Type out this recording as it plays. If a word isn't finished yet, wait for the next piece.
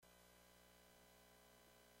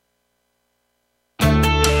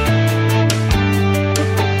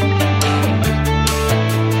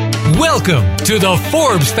Welcome to the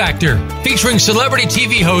Forbes Factor, featuring celebrity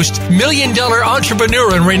TV host, million-dollar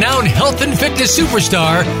entrepreneur, and renowned health and fitness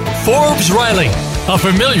superstar, Forbes Riley. A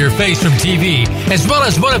familiar face from TV, as well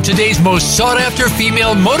as one of today's most sought-after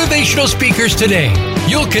female motivational speakers today.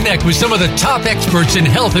 You'll connect with some of the top experts in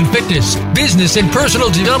health and fitness, business and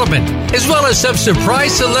personal development, as well as some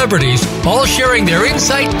surprise celebrities, all sharing their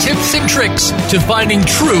insight, tips, and tricks to finding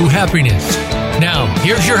true happiness. Now,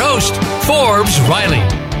 here's your host, Forbes Riley.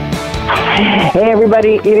 Hey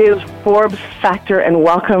everybody, it is Forbes Factor and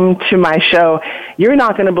welcome to my show. You're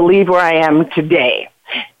not going to believe where I am today.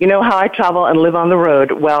 You know how I travel and live on the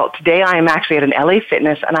road? Well, today I am actually at an LA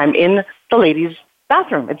Fitness and I'm in the ladies'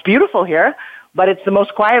 bathroom. It's beautiful here, but it's the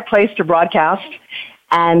most quiet place to broadcast.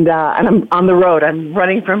 And I'm on the road. I'm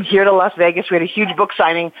running from here to Las Vegas. We had a huge book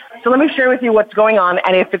signing. So let me share with you what's going on.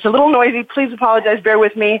 And if it's a little noisy, please apologize. Bear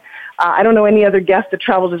with me. I don't know any other guest that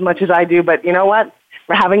travels as much as I do, but you know what?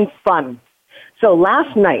 We're having fun. So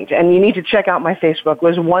last night, and you need to check out my Facebook,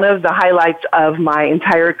 was one of the highlights of my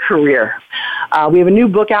entire career. We have a new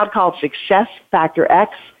book out called Success Factor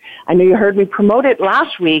X. I know you heard me promote it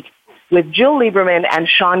last week with Jill Lieberman and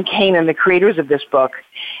Sean Kanan, the creators of this book.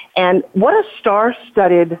 And what a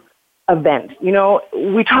star-studded event. You know,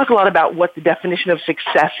 we talk a lot about what the definition of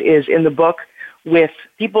success is in the book with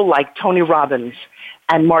people like Tony Robbins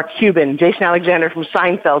and Mark Cuban, Jason Alexander from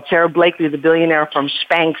Seinfeld, Sarah Blakely, the billionaire from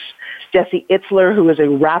Spanx, Jesse Itzler, who is a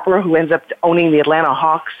rapper who ends up owning the Atlanta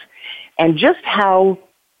Hawks, and just how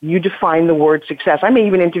you define the word success. I may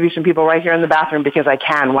even interview some people right here in the bathroom because I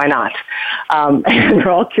can. Why not? And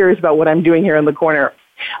they're all curious about what I'm doing here in the corner.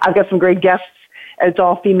 I've got some great guests. It's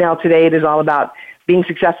all female today. It is all about being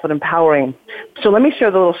successful and empowering. So let me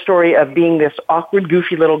share the little story of being this awkward,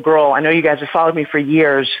 goofy little girl. I know you guys have followed me for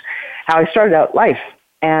years, how I started out life.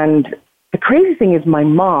 And the crazy thing is my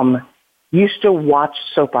mom used to watch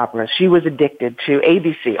soap operas. She was addicted to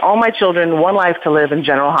ABC. All My Children, One Life to Live, in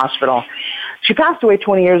General Hospital. She passed away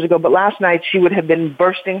 20 years ago, but last night she would have been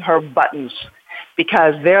bursting her buttons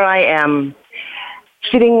because there I am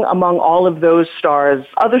sitting among all of those stars,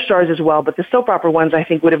 other stars as well, but the soap opera ones I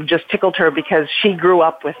think would have just tickled her because she grew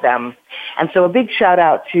up with them. And so a big shout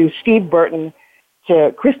out to Steve Burton,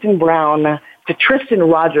 to Kristen Brown, to Tristan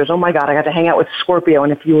Rogers. Oh my God, I got to hang out with Scorpio.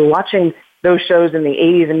 And if you were watching those shows in the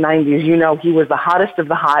 80s and 90s, you know he was the hottest of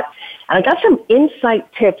the hot. And I got some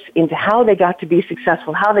insight tips into how they got to be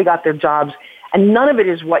successful, how they got their jobs, and none of it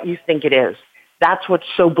is what you think it is. That's what's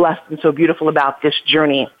so blessed and so beautiful about this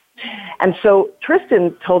journey. And so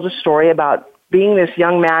Tristan told a story about being this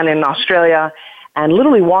young man in Australia and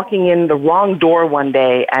literally walking in the wrong door one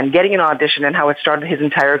day and getting an audition and how it started his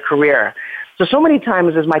entire career. So many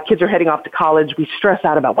times as my kids are heading off to college, we stress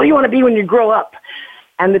out about what do you want to be when you grow up?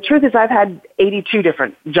 And the truth is I've had 82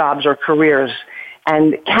 different jobs or careers.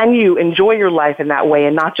 And can you enjoy your life in that way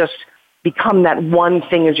and not just become that one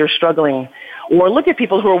thing as you're struggling? Or look at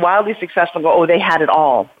people who are wildly successful and go, oh, they had it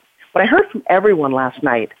all. What I heard from everyone last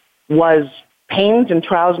night was pains and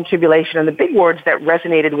trials and tribulation. And the big words that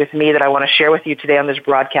resonated with me that I want to share with you today on this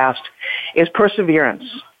broadcast is perseverance.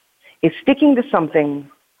 It's sticking to something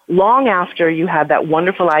long after you had that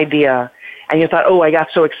wonderful idea and you thought, oh, I got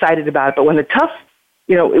so excited about it. But when the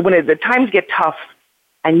the times get tough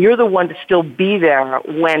and you're the one to still be there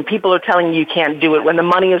when people are telling you can't do it, when the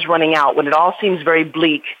money is running out, when it all seems very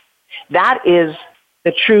bleak, that is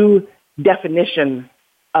the true definition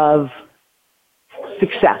of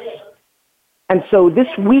success. And so this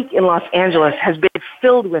week in Los Angeles has been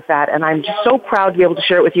filled with that, and I'm just so proud to be able to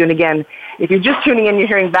share it with you. And again, if you're just tuning in, you're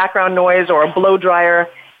hearing background noise or a blow dryer,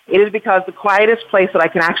 it is because the quietest place that I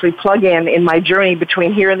can actually plug in my journey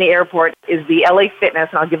between here and the airport is the LA Fitness,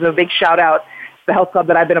 and I'll give them a big shout out to the health club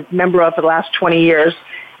that I've been a member of for the last 20 years,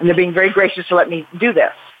 and they're being very gracious to let me do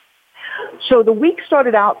this. So the week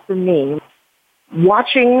started out for me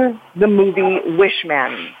watching the movie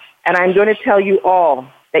Wishman, and I'm going to tell you all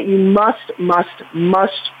that you must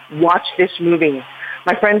watch this movie.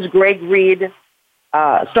 My friend Greg Reed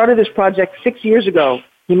started this project 6 years ago.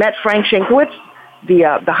 He met Frank Shankwitz,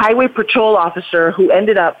 the highway patrol officer who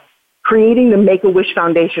ended up creating the Make-A-Wish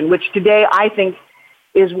Foundation, which today I think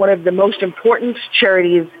is one of the most important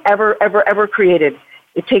charities ever created.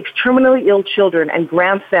 It takes terminally ill children and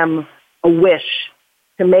grants them a wish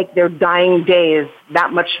to make their dying days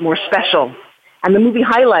that much more special. And the movie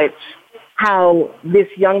highlights how this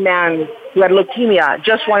young man who had leukemia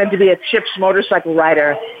just wanted to be a CHIPS motorcycle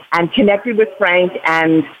rider and connected with Frank,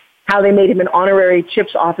 and how they made him an honorary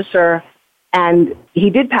CHIPS officer. And he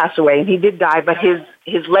did pass away and he did die, but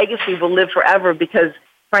his legacy will live forever because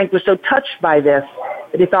Frank was so touched by this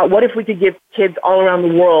that he thought, what if we could give kids all around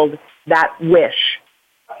the world that wish?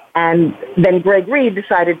 And then Greg Reed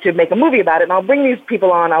decided to make a movie about it. And I'll bring these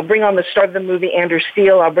people on. I'll bring on the star of the movie, Andrew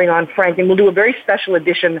Steele. I'll bring on Frank. And we'll do a very special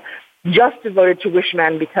edition just devoted to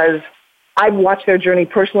Wishmen because I've watched their journey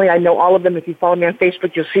personally. I know all of them. If you follow me on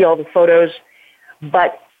Facebook, you'll see all the photos.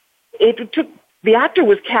 But it took, the actor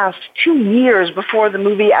was cast 2 years before the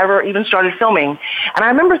movie ever even started filming. And I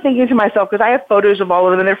remember thinking to myself, because I have photos of all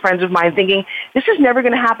of them and they're friends of mine, thinking, this is never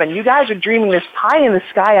going to happen. You guys are dreaming this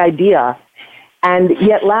pie-in-the-sky idea. And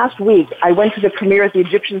yet last week, I went to the premiere at the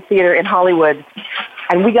Egyptian Theater in Hollywood,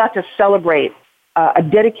 and we got to celebrate a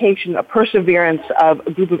dedication, a perseverance of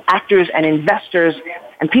a group of actors and investors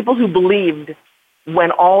and people who believed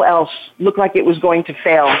when all else looked like it was going to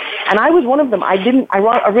fail. And I was one of them. I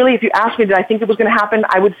really, if you asked me, did I think it was going to happen,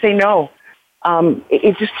 I would say no.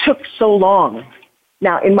 It just took so long.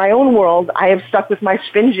 Now, in my own world, I have stuck with my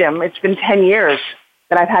spin gym. It's been 10 years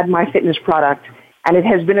that I've had my fitness product. And it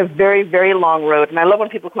has been a very, very long road. And I love when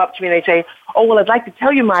people come up to me and they say, oh, well, I'd like to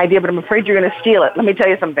tell you my idea, but I'm afraid you're going to steal it. Let me tell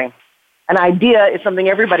you something. An idea is something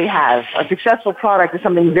everybody has. A successful product is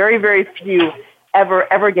something very, very few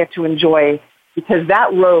ever get to enjoy because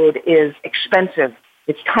that road is expensive.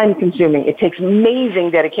 It's time-consuming. It takes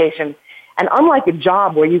amazing dedication. And unlike a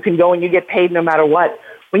job where you can go and you get paid no matter what,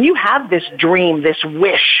 when you have this dream, this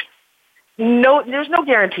wish, no, there's no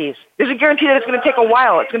guarantees. There's a guarantee that it's going to take a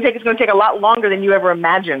while. It's going to take a lot longer than you ever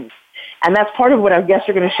imagined. And that's part of what our guests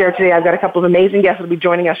are going to share today. I've got a couple of amazing guests that will be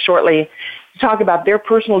joining us shortly to talk about their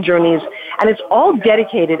personal journeys. And it's all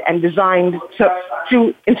dedicated and designed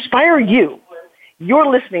to inspire you. You're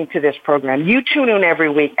listening to this program. You tune in every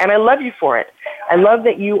week, and I love you for it. I love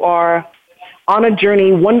that you are on a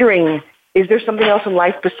journey wondering, is there something else in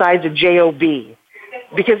life besides a job?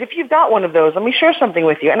 Because if you've got one of those, let me share something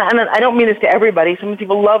with you. And I don't mean this to everybody. Some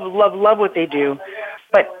people love what they do.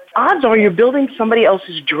 But odds are you're building somebody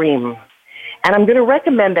else's dream. And I'm going to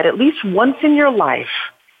recommend that at least once in your life,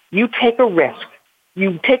 you take a risk.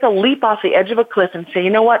 You take a leap off the edge of a cliff and say,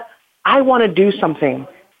 you know what? I want to do something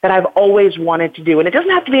that I've always wanted to do. And it doesn't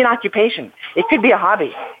have to be an occupation. It could be a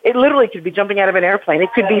hobby. It literally could be jumping out of an airplane. It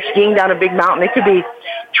could be skiing down a big mountain. It could be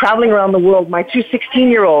traveling around the world. My two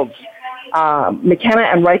 16-year-olds, McKenna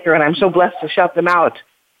and Riker, and I'm so blessed to shout them out,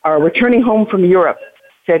 are returning home from Europe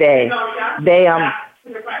today. They,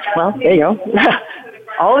 well, there you go.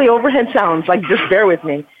 All the overhead sounds, like just bear with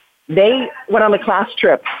me. They went on a class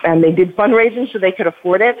trip, and they did fundraising so they could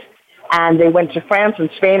afford it, and they went to France and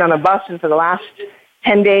Spain on a bus, and for the last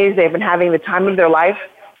 10 days, they've been having the time of their life.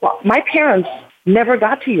 Well, my parents never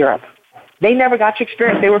got to Europe. They never got to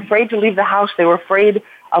experience. They were afraid to leave the house. They were afraid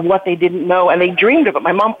of what they didn't know, and they dreamed of it.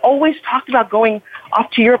 My mom always talked about going off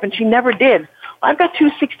to Europe, and she never did. Well, I've got two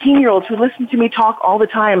 16-year-olds who listen to me talk all the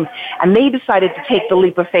time, and they decided to take the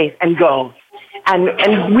leap of faith and go.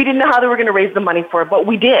 And we didn't know how they were going to raise the money for it, but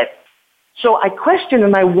we did. So I question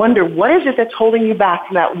and I wonder, what is it that's holding you back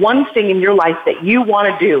from that one thing in your life that you want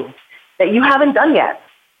to do that you haven't done yet?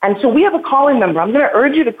 And so we have a call-in number. I'm going to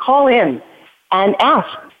urge you to call in and ask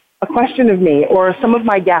a question of me or some of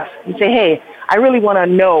my guests and say, hey, I really want to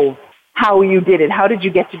know how you did it. How did you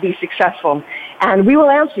get to be successful? And we will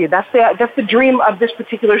answer you. That's the dream of this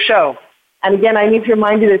particular show. And again, I need to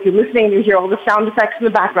remind you that if you're listening and you hear all the sound effects in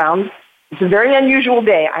the background, it's a very unusual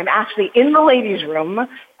day. I'm actually in the ladies' room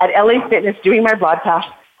at LA Fitness doing my broadcast.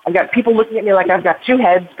 I've got people looking at me like I've got two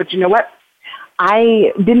heads, but you know what?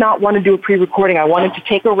 I did not want to do a pre-recording. I wanted to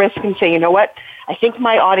take a risk and say, you know what? I think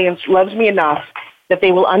my audience loves me enough that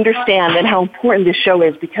they will understand and how important this show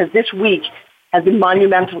is, because this week has been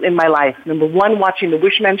monumental in my life. Number one, watching the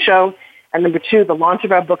Wishmen show, and number two, the launch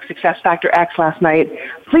of our book, Success Factor X, last night.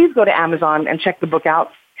 Please go to Amazon and check the book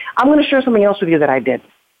out. I'm going to share something else with you that I did.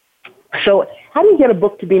 So how do you get a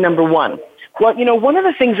book to be number one? Well, you know, one of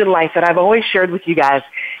the things in life that I've always shared with you guys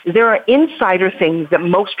is there are insider things that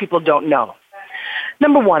most people don't know.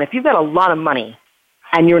 Number one, if you've got a lot of money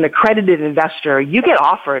and you're an accredited investor, you get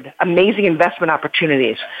offered amazing investment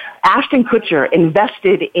opportunities. Ashton Kutcher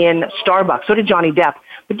invested in Starbucks. So did Johnny Depp.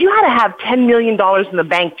 But you had to have $10 million in the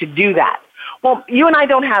bank to do that. Well, you and I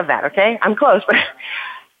don't have that, okay? I'm close. But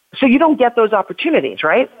so you don't get those opportunities,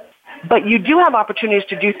 right? But you do have opportunities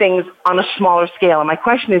to do things on a smaller scale. And my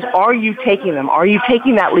question is, are you taking them? Are you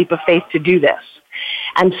taking that leap of faith to do this?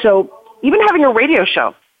 And so even having a radio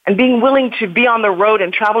show and being willing to be on the road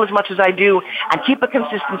and travel as much as I do and keep a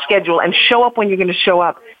consistent schedule and show up when you're going to show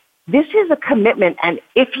up, this is a commitment. And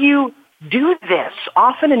if you do this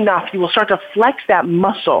often enough, you will start to flex that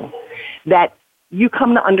muscle that you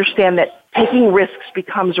come to understand that taking risks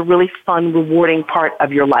becomes a really fun, rewarding part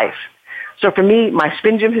of your life. So for me, my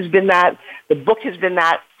spin gym has been that. The book has been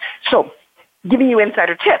that. So giving you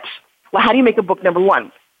insider tips. Well, how do you make a book number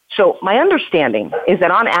one? So my understanding is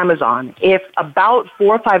that on Amazon, if about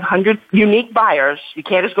 400 or 500 unique buyers, you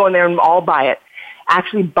can't just go in there and all buy it,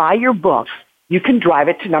 actually buy your book, you can drive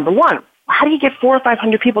it to number one. How do you get 400 or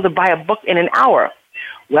 500 people to buy a book in an hour?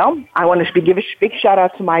 Well, I want to give a big shout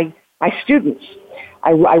out to my students.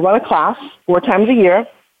 I run a class 4 times a year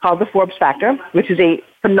called the Forbes Factor, which is a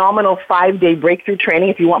phenomenal 5-day breakthrough training.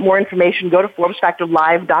 If you want more information, go to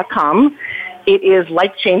ForbesFactorLive.com. It is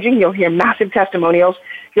life-changing. You'll hear massive testimonials.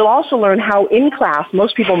 You'll also learn how in class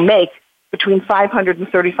most people make between $500 and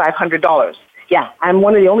 $3,500. Yeah, I'm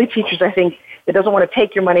one of the only teachers, I think, that doesn't want to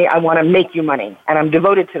take your money. I want to make you money, and I'm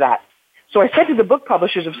devoted to that. So I said to the book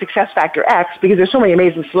publishers of Success Factor X, because there's so many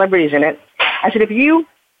amazing celebrities in it, I said, if you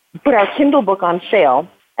put our Kindle book on sale,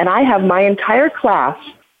 and I have my entire class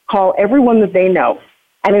call everyone that they know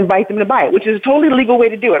and invite them to buy it, which is a totally legal way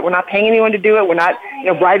to do it. We're not paying anyone to do it. We're not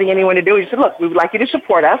bribing anyone to do it. He said, look, we would like you to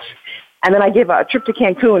support us. And then I gave a trip to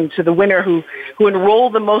Cancun to the winner who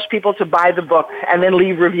enrolled the most people to buy the book and then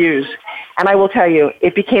leave reviews. And I will tell you,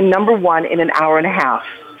 it became number one in an hour and a half.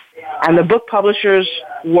 And the book publishers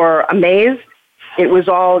were amazed. It was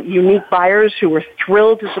all unique buyers who were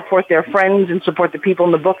thrilled to support their friends and support the people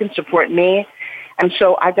in the book and support me. And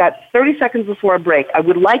so I've got 30 seconds before a break. I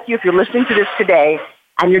would like you, if you're listening to this today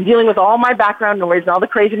and you're dealing with all my background noise and all the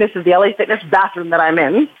craziness of the LA Fitness bathroom that I'm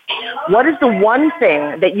in, what is the one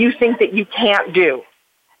thing that you think that you can't do?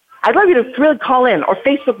 I'd love you to really call in or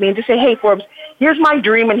Facebook me and just say, hey, Forbes, here's my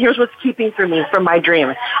dream and here's what's keeping me from my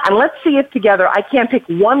dream. And let's see if together I can pick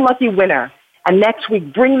one lucky winner and next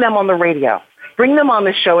week bring them on the radio. Bring them on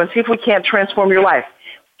the show and see if we can't transform your life.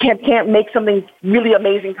 Can't make something really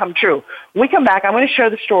amazing come true. When we come back, I'm going to share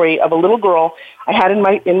the story of a little girl I had she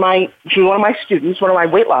was one of my students, one of my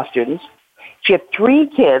weight loss students. She had 3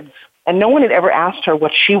 kids, and no one had ever asked her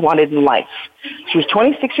what she wanted in life. She was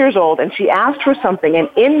 26 years old, and she asked for something, and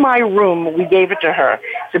in my room, we gave it to her.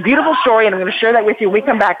 It's a beautiful story, and I'm going to share that with you when we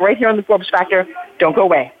come back right here on the Forbes Factor. Don't go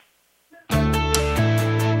away.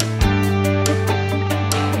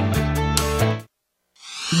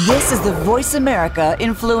 This is the Voice America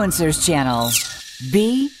Influencers Channel.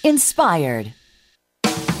 Be inspired.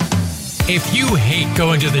 If you hate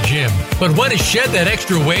going to the gym, but want to shed that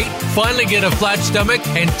extra weight, finally get a flat stomach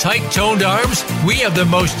and tight toned arms, we have the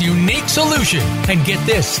most unique solution. And get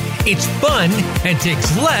this, it's fun and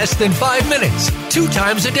takes less than 5 minutes, 2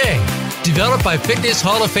 times a day. Developed by Fitness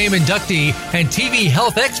Hall of Fame inductee and TV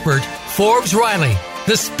health expert, Forbes Riley.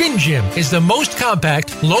 The Spin Gym is the most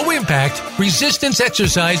compact, low-impact, resistance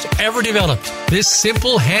exercise ever developed. This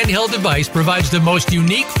simple handheld device provides the most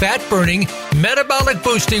unique fat-burning,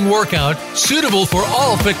 metabolic-boosting workout suitable for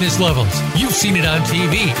all fitness levels. You've seen it on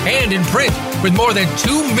TV and in print with more than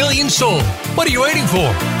 2 million sold. What are you waiting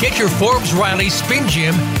for? Get your Forbes Riley Spin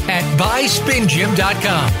Gym at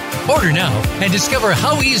buyspingym.com. Order now and discover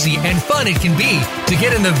how easy and fun it can be to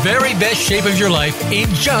get in the very best shape of your life in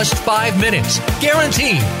just 5 minutes.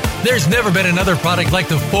 Guaranteed. There's never been another product like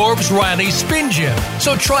the Forbes Riley Spin Gym.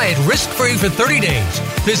 So try it risk-free for 30 days.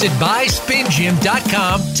 Visit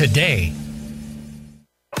buyspingym.com today.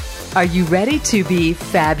 Are you ready to be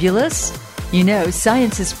fabulous? You know,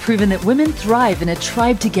 science has proven that women thrive in a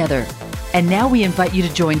tribe together. And now we invite you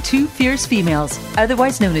to join 2 fierce females,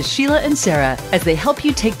 otherwise known as Sheila and Sarah, as they help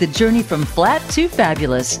you take the journey from flat to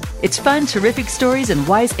fabulous. It's fun, terrific stories, and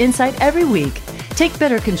wise insight every week. Take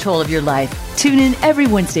better control of your life. Tune in every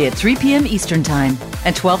Wednesday at 3 p.m. Eastern Time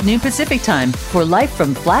and 12 noon Pacific Time for Life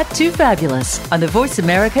from Flat to Fabulous on the Voice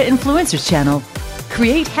America Influencers Channel.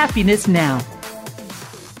 Create happiness now.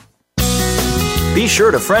 Be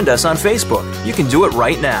sure to friend us on Facebook. You can do it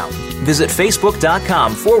right now. Visit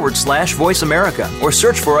Facebook.com/Voice America or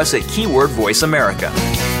search for us at keyword Voice America.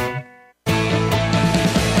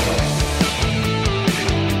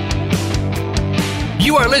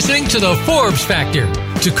 You are listening to the Forbes Factor.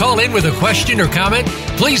 To call in with a question or comment,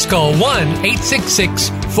 please call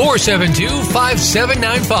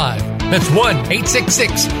 1-866-472-5795. That's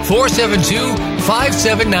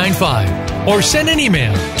 1-866-472-5795. Or send an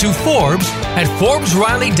email to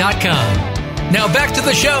Forbes@ForbesRiley.com. Now back to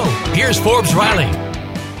the show. Here's Forbes Riley.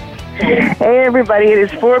 Hey, everybody. It is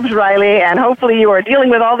Forbes Riley, and hopefully you are dealing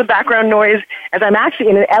with all the background noise as I'm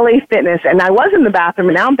actually in an LA Fitness, and I was in the bathroom,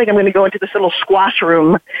 and now I'm thinking I'm going to go into this little squash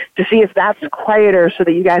room to see if that's quieter so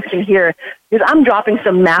that you guys can hear, because I'm dropping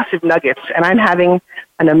some massive nuggets, and I'm having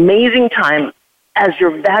an amazing time as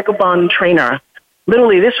your vagabond trainer.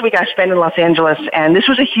 Literally, this week I spent in Los Angeles, and this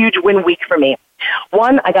was a huge win week for me.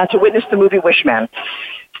 One, I got to witness the movie Wishman.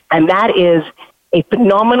 And that is a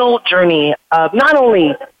phenomenal journey of not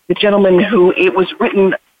only the gentleman who it was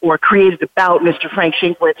written or created about Mr. Frank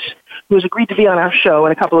Shankwitz, who has agreed to be on our show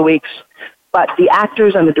in a couple of weeks, but the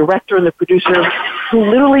actors and the director and the producer who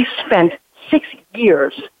literally spent 6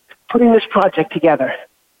 years putting this project together.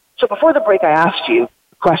 So before the break, I asked you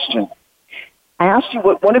a question. I asked you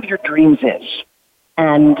what one of your dreams is,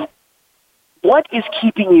 and what is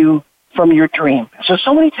keeping you from your dream?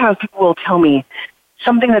 So many times people will tell me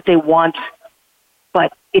something that they want,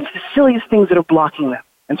 but it's the silliest things that are blocking them.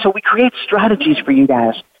 And so we create strategies for you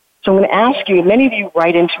guys. So I'm going to ask you, many of you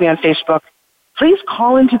write into me on Facebook, please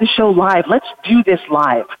call into the show live. Let's do this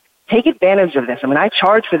live. Take advantage of this. I mean, I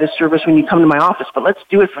charge for this service when you come to my office, but let's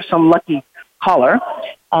do it for some lucky caller,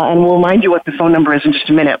 and we'll remind you what the phone number is in just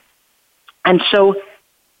a minute. And so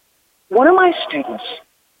one of my students,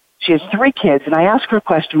 she has 3 kids, and I ask her a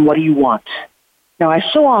question, what do you want? Now,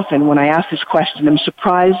 so often when I ask this question, I'm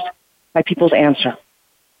surprised by people's answer.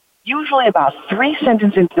 Usually about 3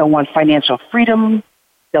 sentences into, they'll want financial freedom,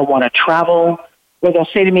 they'll want to travel, or they'll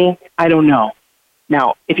say to me, I don't know.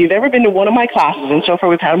 Now, if you've ever been to one of my classes, and so far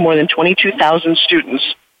we've had more than 22,000 students,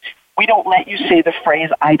 we don't let you say the phrase,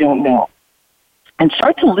 I don't know. And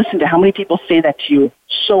start to listen to how many people say that to you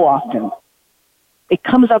so often. It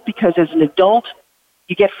comes up because as an adult,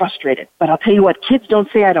 you get frustrated. But I'll tell you what, kids don't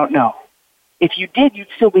say, I don't know. If you did, you'd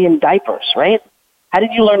still be in diapers, right? How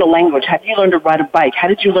did you learn a language? How did you learn to ride a bike? How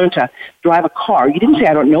did you learn to drive a car? You didn't say,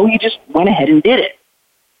 I don't know. You just went ahead and did it.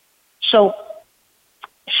 So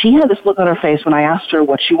she had this look on her face when I asked her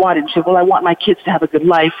what she wanted. She said, well, I want my kids to have a good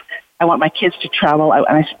life. I want my kids to travel. And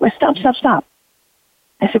I said, well, stop.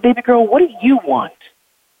 I said, baby girl, what do you want?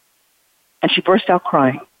 And she burst out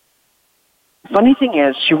crying. The funny thing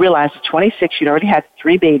is, she realized at 26, she'd already had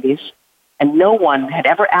 3 babies, and no one had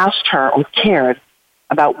ever asked her or cared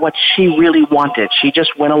about what she really wanted. She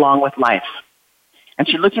just went along with life. And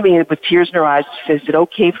she looked at me with tears in her eyes and said, is it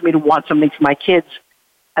okay for me to want something for my kids?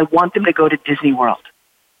 I want them to go to Disney World.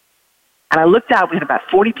 And I looked out, we had about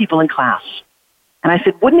 40 people in class. And I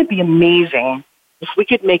said, wouldn't it be amazing if we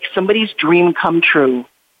could make somebody's dream come true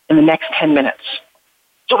in the next 10 minutes?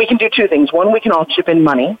 So we can do 2 things. 1, we can all chip in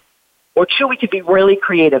money. Or 2, we could be really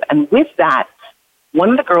creative. And with that, one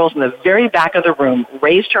of the girls in the very back of the room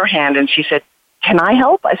raised her hand and she said, can I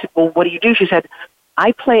help? I said, well, what do you do? She said,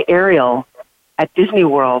 I play Ariel at Disney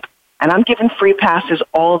World, and I'm given free passes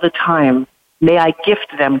all the time. May I gift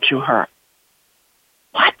them to her?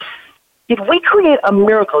 What? Did we create a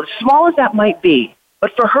miracle, as small as that might be?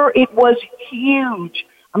 But for her, it was huge.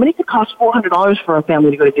 I mean, it could cost $400 for a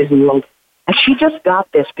family to go to Disney World. And she just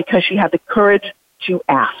got this because she had the courage to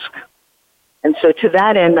ask. And so to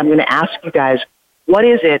that end, I'm going to ask you guys, what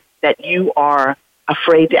is it that you are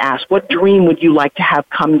afraid to ask? What dream would you like to have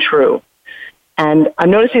come true? And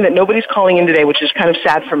I'm noticing that nobody's calling in today, which is kind of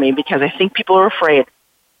sad for me because I think people are afraid.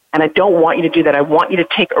 And I don't want you to do that. I want you to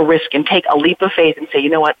take a risk and take a leap of faith and say, you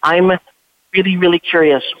know what, I'm really, really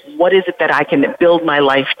curious. What is it that I can build my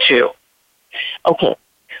life to? Okay,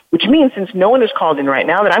 which means since no one has called in right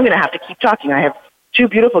now, that I'm going to have to keep talking. I have 2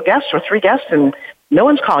 beautiful guests or 3 guests, and no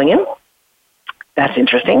one's calling in. That's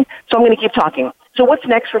interesting. So I'm going to keep talking. So what's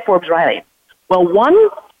next for Forbes Riley? Well, 1,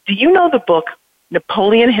 do you know the book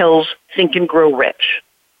Napoleon Hill's Think and Grow Rich?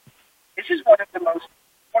 This is one of the most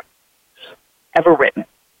important books ever written.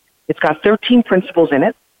 It's got 13 principles in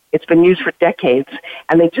it. It's been used for decades,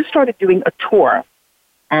 and they just started doing a tour.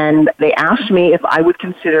 And they asked me if I would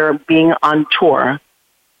consider being on tour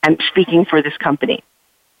and speaking for this company.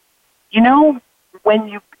 You know, when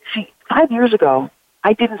you see, 5 years ago,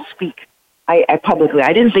 I didn't speak. I publicly.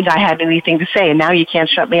 I didn't think I had anything to say, and now you can't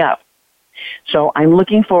shut me up. So I'm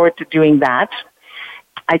looking forward to doing that.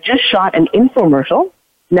 I just shot an infomercial.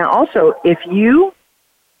 Now, also, if you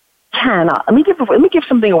can, let me give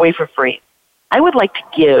something away for free. I would like to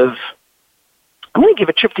I'm going to give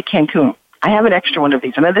a trip to Cancun. I have an extra one of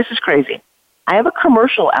these. I know this is crazy. I have a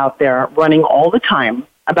commercial out there running all the time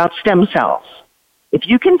about stem cells. If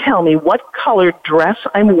you can tell me what colored dress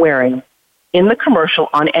I'm wearing in the commercial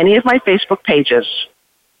on any of my Facebook pages,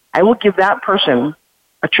 I will give that person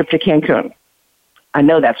a trip to Cancun. I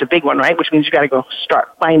know that's a big one, right? Which means you got to go start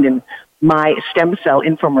finding my stem cell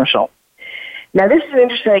infomercial. Now, this is an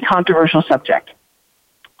interestingly controversial subject.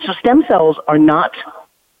 So stem cells are not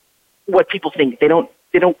what people think. They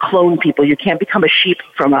don't clone people. You can't become a sheep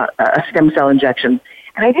from a stem cell injection.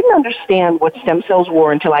 And I didn't understand what stem cells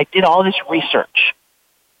were until I did all this research.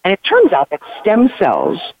 And it turns out that stem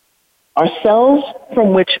cells are cells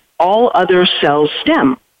from which all other cells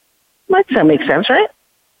stem. That makes sense, right?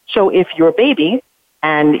 So if you're a baby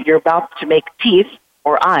and you're about to make teeth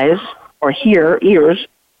or eyes or hear, ears,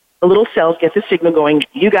 the little cells get the signal going,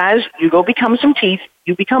 you guys, you go become some teeth,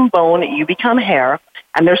 you become bone, you become hair,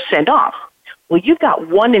 and they're sent off. Well, you've got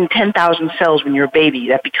 1 in 10,000 cells when you're a baby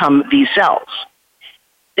that become these cells.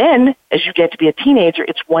 Then, as you get to be a teenager,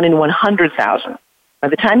 it's 1 in 100,000. By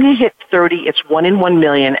the time you hit 30, it's 1 in 1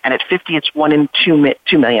 million, and at 50, it's 1 in 2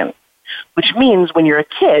 million. Which means when you're a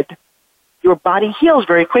kid, your body heals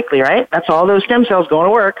very quickly, right? That's all those stem cells going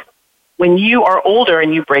to work. When you are older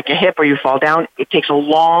and you break a hip or you fall down, it takes a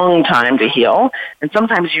long time to heal, and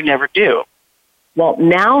sometimes you never do. Well,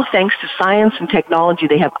 now, thanks to science and technology,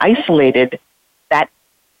 they have isolated that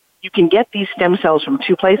you can get these stem cells from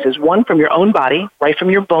 2 places. One, from your own body, right from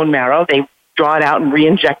your bone marrow. They draw it out and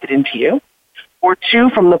re-inject it into you. Or 2,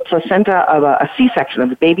 from the placenta of a C-section of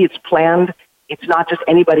the baby. It's planned. It's not just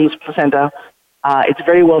anybody's placenta. It's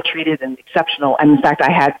very well treated and exceptional. And in fact,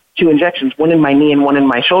 I had 2 injections, one in my knee and one in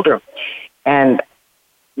my shoulder. And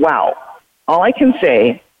wow, all I can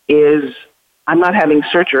say is I'm not having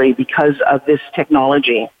surgery because of this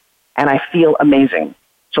technology, and I feel amazing.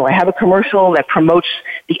 So I have a commercial that promotes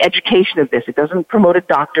the education of this. It doesn't promote a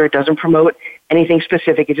doctor. It doesn't promote anything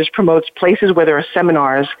specific. It just promotes places where there are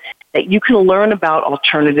seminars that you can learn about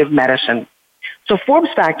alternative medicine. So Forbes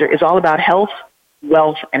Factor is all about health,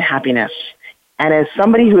 wealth, and happiness. And as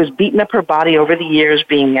somebody who has beaten up her body over the years,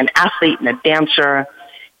 being an athlete and a dancer,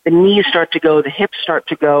 the knees start to go, the hips start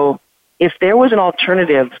to go. If there was an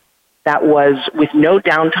alternative that was with no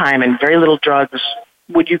downtime and very little drugs,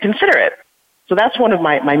 would you consider it? So that's one of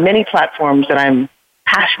my many platforms that I'm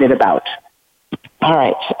passionate about. All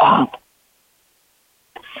right.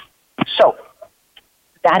 So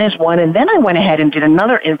that is one. And then I went ahead and did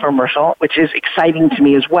another infomercial, which is exciting to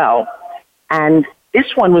me as well. And this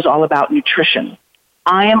one was all about nutrition.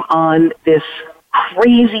 I am on this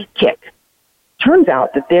crazy kick. Turns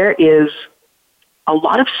out that there is a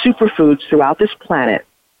lot of superfoods throughout this planet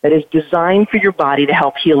that is designed for your body to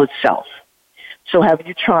help heal itself. So have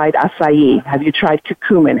you tried acai? Have you tried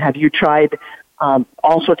curcumin? Have you tried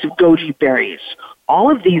all sorts of goji berries?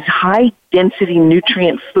 All of these high-density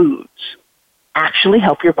nutrient foods actually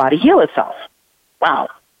help your body heal itself. Wow.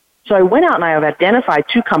 So I went out and I have identified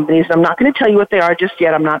 2 companies. I'm not going to tell you what they are just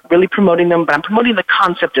yet. I'm not really promoting them, but I'm promoting the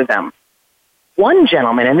concept of them. One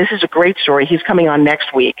gentleman, and this is a great story, he's coming on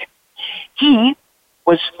next week. He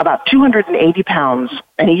was about 280 pounds,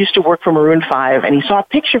 and he used to work for Maroon 5, and he saw a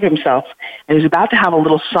picture of himself, and he was about to have a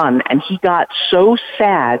little son, and he got so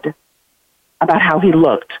sad about how he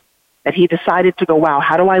looked that he decided to go, wow,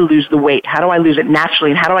 how do I lose the weight? How do I lose it naturally?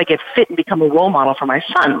 And how do I get fit and become a role model for my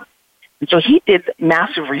son? And so he did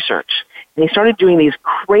massive research, and he started doing these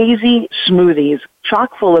crazy smoothies,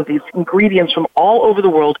 chock full of these ingredients from all over the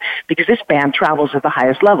world, because this band travels at the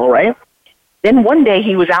highest level, right? Then one day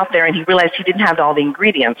he was out there and he realized he didn't have all the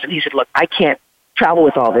ingredients, and he said, look, I can't travel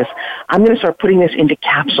with all this. I'm going to start putting this into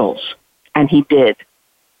capsules. And he did.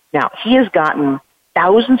 Now, he has gotten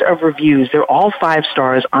thousands of reviews. They're all 5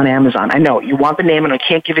 stars on Amazon. I know you want the name and I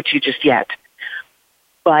can't give it to you just yet,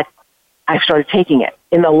 but I've started taking it.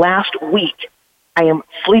 In the last week, I am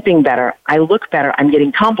sleeping better. I look better. I'm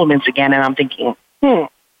getting compliments again, and I'm thinking,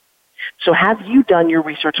 So have you done your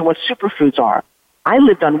research on what superfoods are? I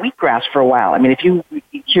lived on wheatgrass for a while. I mean, if you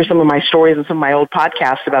hear some of my stories and some of my old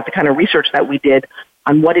podcasts about the kind of research that we did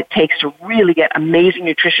on what it takes to really get amazing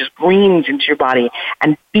nutritious greens into your body,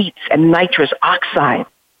 and beets and nitrous oxide.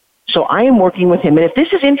 So I am working with him. And if this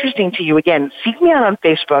is interesting to you, again, seek me out on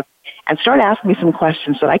Facebook and start asking me some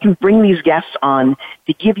questions so that I can bring these guests on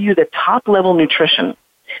to give you the top-level nutrition.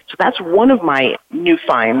 So that's one of my new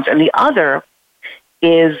finds. And the other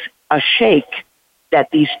is a shake that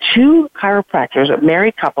these 2 chiropractors, a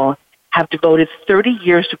married couple, have devoted 30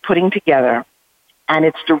 years to putting together. And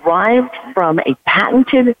it's derived from a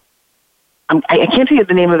patented, I can't tell you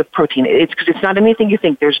the name of the protein. It's because it's not anything you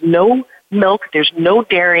think. There's no milk. There's no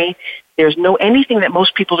dairy. There's no anything that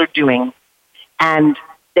most people are doing. And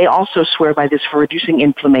they also swear by this for reducing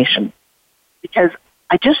inflammation. Because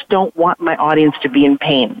I just don't want my audience to be in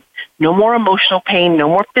pain. No more emotional pain, no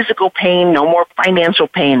more physical pain, no more financial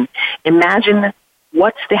pain. Imagine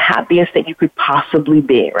what's the happiest that you could possibly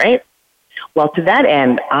be, right? Well, to that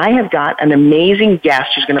end, I have got an amazing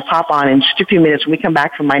guest who's going to pop on in just a few minutes when we come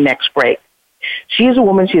back from my next break. She is a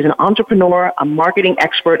woman. She's an entrepreneur, a marketing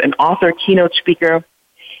expert, an author, keynote speaker,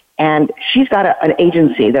 and she's got an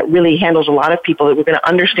agency that really handles a lot of people that we're going to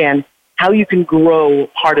understand how you can grow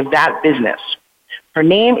part of that business. Her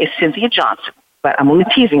name is Cynthia Johnson, but I'm only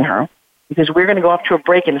teasing her because we're going to go off to a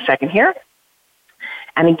break in a second here.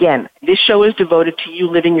 And again, this show is devoted to you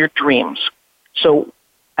living your dreams. So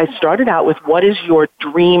I started out with what is your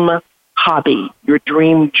dream hobby, your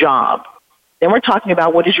dream job? Then we're talking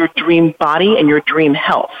about what is your dream body and your dream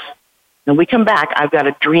health. When we come back, I've got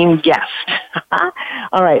a dream guest.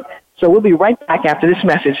 All right, so we'll be right back after this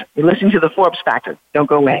message. You're listening to The Forbes Factor. Don't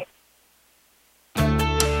go away.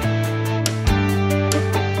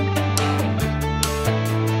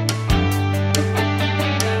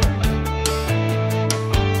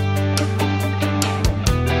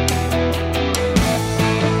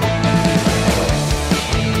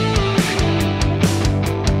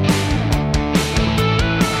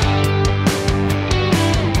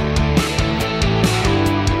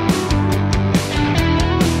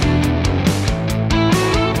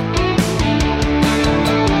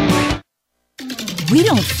 We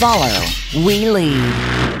don't follow, we lead.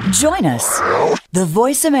 Join us, the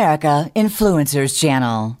Voice America Influencers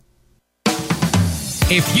Channel.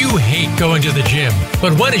 If you hate going to the gym,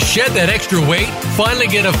 but want to shed that extra weight, finally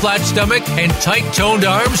get a flat stomach and tight toned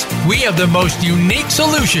arms, we have the most unique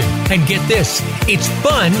solution. And get this, it's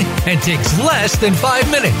fun and takes less than 5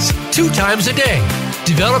 minutes, 2 times a day.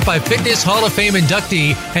 Developed by Fitness Hall of Fame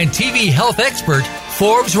inductee and TV health expert,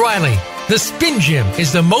 Forbes Riley. The Spin Gym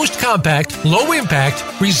is the most compact,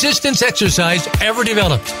 low-impact, resistance exercise ever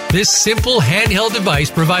developed. This simple handheld device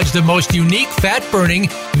provides the most unique fat-burning,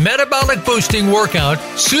 metabolic-boosting workout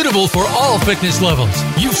suitable for all fitness levels.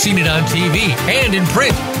 You've seen it on TV and in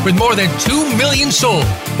print with more than 2 million sold.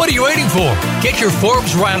 What are you waiting for? Get your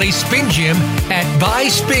Forbes Riley Spin Gym at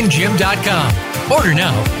buyspingym.com. Order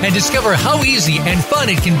now and discover how easy and fun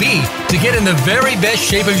it can be to get in the very best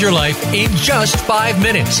shape of your life in just 5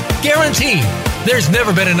 minutes. Guaranteed. There's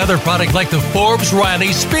never been another product like the Forbes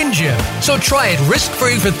Riley Spin Gym. So try it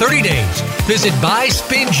risk-free for 30 days. Visit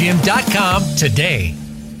buyspingym.com today.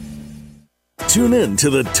 Tune in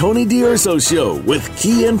to the Tony D'Urso Show with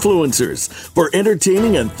key influencers for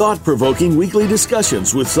entertaining and thought-provoking weekly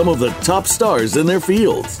discussions with some of the top stars in their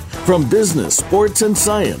fields. From business, sports, and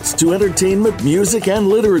science to entertainment, music, and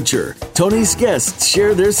literature, Tony's guests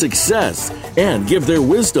share their success and give their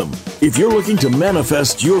wisdom. If you're looking to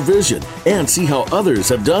manifest your vision and see how others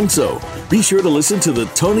have done so, be sure to listen to the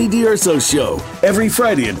Tony D'Urso Show every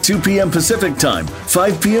Friday at 2 p.m. Pacific Time,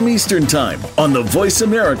 5 p.m. Eastern Time on the Voice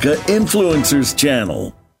America Influencers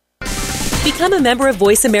Channel. Become a member of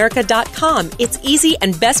VoiceAmerica.com. It's easy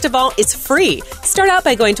and best of all, it's free. Start out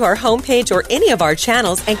by going to our homepage or any of our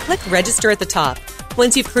channels and click register at the top.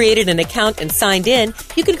 Once you've created an account and signed in,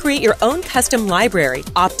 you can create your own custom library,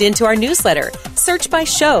 opt into our newsletter, search by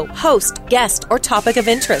show, host, guest, or topic of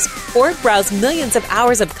interest, or browse millions of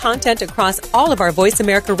hours of content across all of our Voice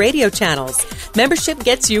America radio channels. Membership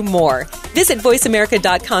gets you more. Visit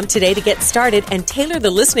VoiceAmerica.com today to get started and tailor the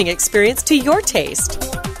listening experience to your taste.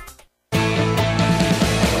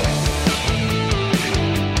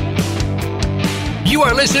 You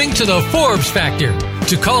are listening to The Forbes Factor.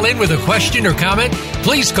 To call in with a question or comment,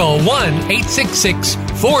 please call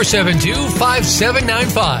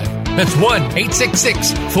 1-866-472-5795. That's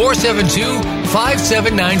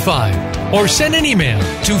 1-866-472-5795. Or send an email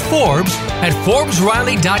to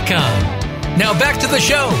Forbes@ForbesRiley.com. Now back to the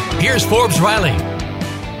show. Here's Forbes Riley.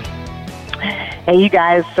 Hey, you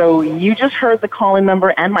guys, so you just heard the call-in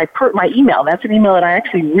number and my email. That's an email that I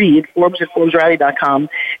actually read, Forbes@ForbesRiley.com.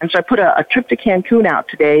 And so I put a trip to Cancun out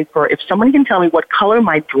today for if someone can tell me what color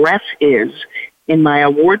my dress is in my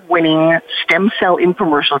award-winning stem cell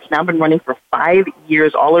infomercial. It's now been running for 5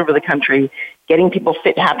 years all over the country, getting people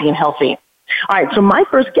fit, happy, and healthy. All right, so my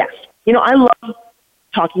first guest. You know, I love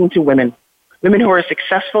talking to women who are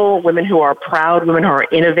successful, women who are proud, women who are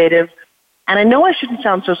innovative. And I know I shouldn't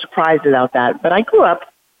sound so surprised about that, but I grew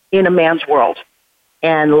up in a man's world,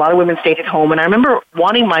 and a lot of women stayed at home. And I remember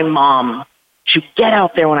wanting my mom to get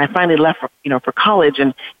out there when I finally left for college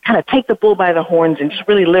and kind of take the bull by the horns and just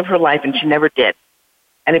really live her life, and she never did.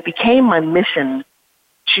 And it became my mission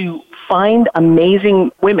to find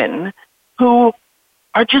amazing women who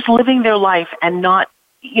are just living their life and not,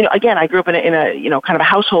 again, I grew up in a kind of a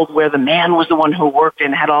household where the man was the one who worked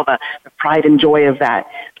and had all the pride and joy of that.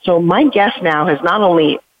 So my guest now has not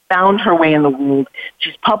only found her way in the world,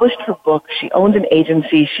 she's published her book, she owns an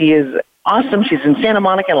agency, she is awesome, she's in Santa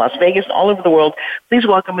Monica, Las Vegas, all over the world. Please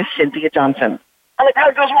welcome Miss Cynthia Johnson. And the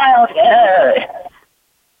crowd goes wild. Yeah.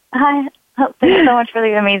 Hi. Oh, thank you so much for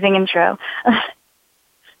the amazing intro.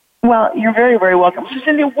 Well, you're very, very welcome. So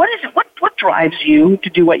Cynthia, what drives you to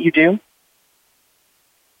do what you do?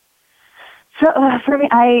 So for me,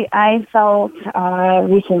 I felt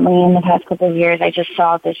recently in the past couple of years, I just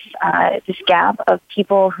saw this gap of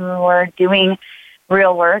people who are doing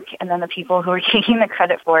real work and then the people who are taking the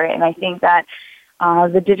credit for it. And I think that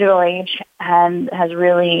the digital age has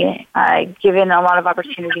really given a lot of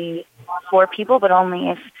opportunity for people, but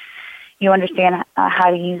only if you understand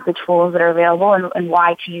how to use the tools that are available and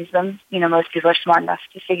why to use them. Most people are smart enough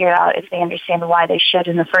to figure out if they understand why they should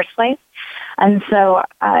in the first place. And so,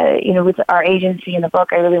 with our agency in the book,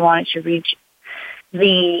 I really wanted to reach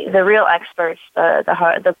the real experts,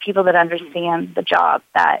 the people that understand the job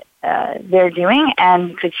that they're doing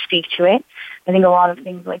and could speak to it. I think a lot of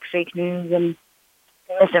things like fake news and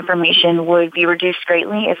misinformation would be reduced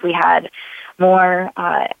greatly if we had more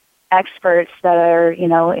experts that are, in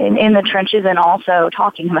the trenches and also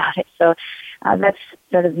talking about it. So that's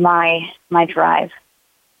sort of my drive.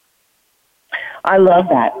 I love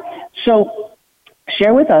that. So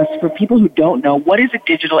share with us, for people who don't know, what is a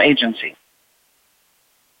digital agency?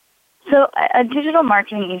 So a digital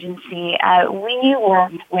marketing agency, we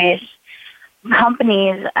work with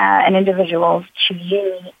companies and individuals to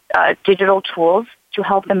use digital tools to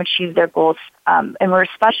help them achieve their goals. And we're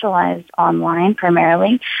specialized online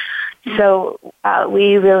primarily. So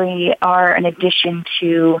we really are an addition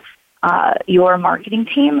to your marketing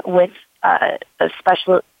team with a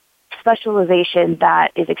specialization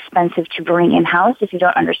that is expensive to bring in-house if you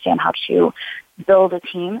don't understand how to build a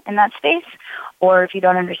team in that space, or if you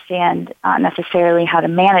don't understand necessarily how to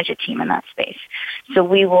manage a team in that space. So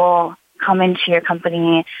we will come into your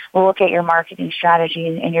company, we'll look at your marketing strategy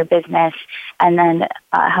in your business, and then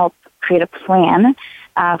help create a plan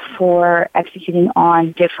for executing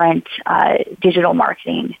on different digital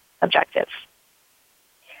marketing objectives.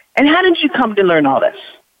 And how did you come to learn all this?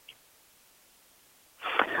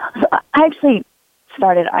 So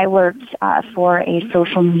I worked for a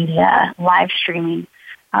social media live streaming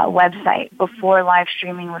website before live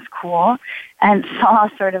streaming was cool, and saw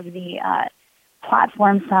sort of the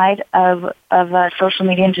platform side of social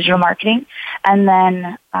media and digital marketing, and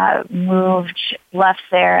then left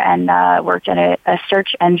there and worked at a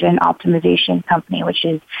search engine optimization company, which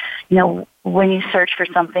is, when you search for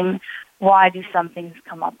something, why do some things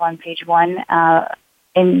come up on page one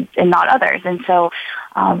and not others? And so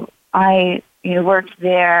I worked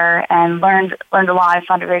there and learned a lot. I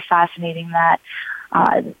found it very fascinating that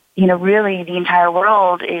really the entire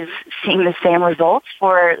world is seeing the same results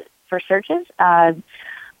for searches.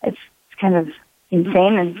 It's kind of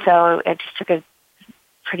insane, and so I just took a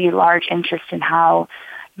pretty large interest in how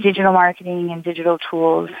digital marketing and digital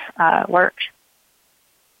tools work.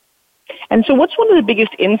 And so what's one of the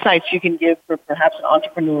biggest insights you can give for perhaps an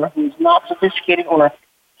entrepreneur who's not sophisticated or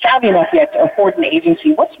savvy enough yet to afford an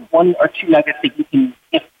agency? What's one or two nuggets that you can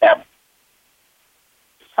give them?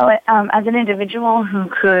 As an individual who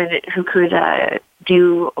could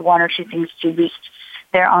do one or two things to boost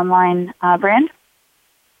their online brand.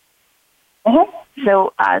 Mm-hmm.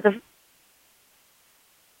 So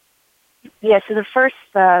the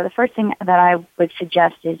first thing that I would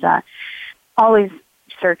suggest is always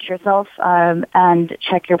search yourself and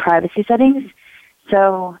check your privacy settings.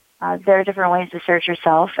 So there are different ways to search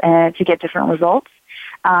yourself to get different results,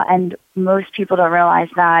 and most people don't realize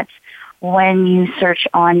that when you search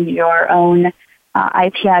on your own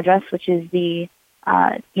IP address, which is the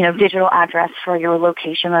digital address for your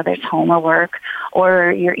location, whether it's home or work,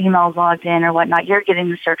 or your email's logged in or whatnot, you're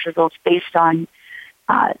getting the search results based on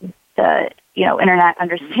the internet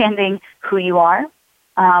understanding who you are,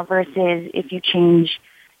 versus if you change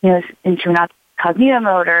into an incognito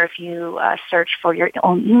mode, or if you search for your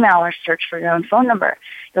own email or search for your own phone number,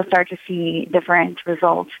 you'll start to see different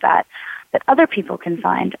results that other people can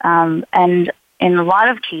find. And in a lot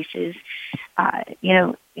of cases,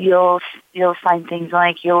 you'll find things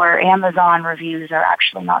like your Amazon reviews are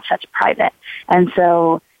actually not set to private. And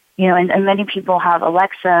so, and many people have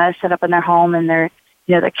Alexa set up in their home, and their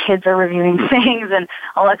kids are reviewing things, and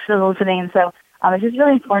Alexa's listening. And so it's just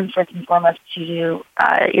really important, first and foremost, to do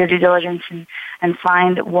your due diligence and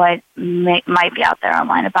find what might be out there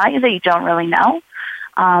online about you that you don't really know.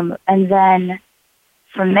 And then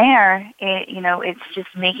from there, it's just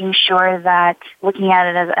making sure that, looking at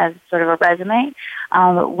it as sort of a resume,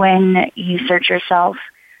 when you search yourself,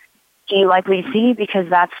 do you like what you see? Because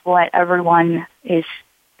that's what everyone is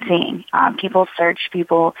seeing. People search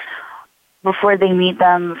people before they meet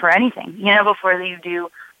them for anything, before they do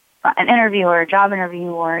an interview or a job interview,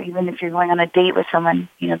 or even if you're going on a date with someone,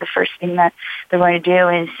 the first thing that they're going to do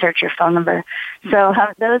is search your phone number. So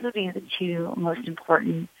those would be the two most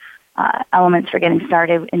important elements for getting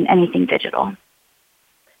started in anything digital.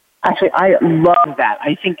 Actually, I love that.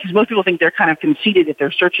 I think, because most people think they're kind of conceited if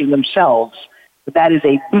they're searching themselves, but that is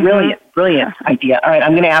a brilliant idea. All right,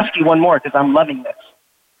 I'm going to ask you one more because I'm loving this.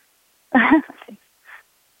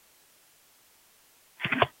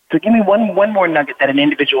 So give me one more nugget that an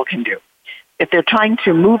individual can do. If they're trying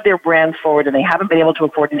to move their brand forward and they haven't been able to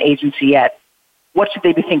afford an agency yet, what should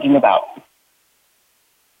they be thinking about?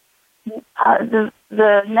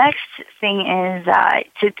 The next thing is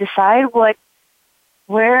to decide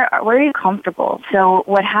where are you comfortable. So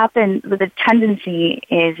what happened with the tendency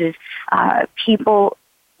is people,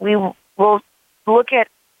 we will look at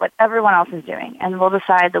what everyone else is doing, and we'll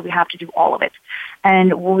decide that we have to do all of it.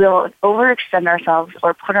 And we'll overextend ourselves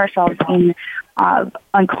or put ourselves in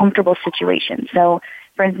uncomfortable situations. So,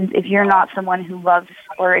 for instance, if you're not someone who loves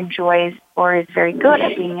or enjoys or is very good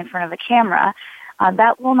at being in front of a camera,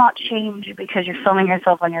 that will not change because you're filming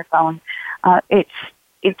yourself on your phone.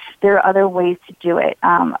 There are other ways to do it.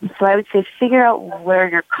 So I would say figure out where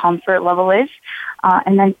your comfort level is,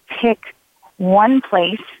 and then pick one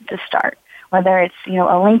place to start. Whether it's, a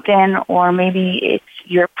LinkedIn, or maybe it's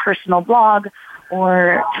your personal blog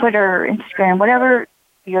or Twitter or Instagram, whatever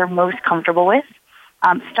you're most comfortable with.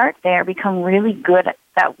 Start there, become really good at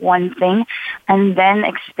that one thing, and then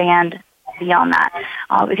expand beyond that.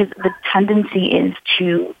 Because the tendency is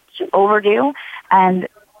to overdo, and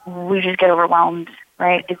we just get overwhelmed,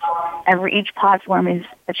 right? Each platform is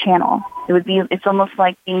a channel. It's almost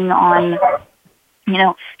like being on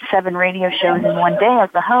 7 radio shows in one day as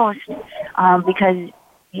the host, because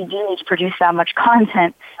you do need to produce that much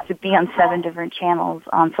content to be on 7 different channels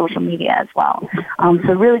on social media as well.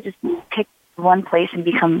 So really just pick one place and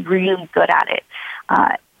become really good at it.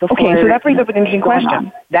 Okay, so that brings up an interesting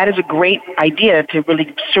question. That is a great idea to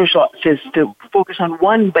really to focus on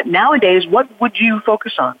one, but nowadays, what would you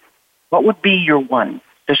focus on? What would be your one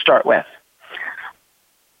to start with?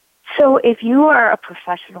 So if you are a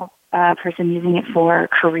professional person using it for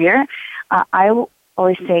career, I will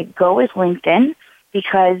always say go with LinkedIn,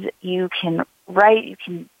 because you can write, you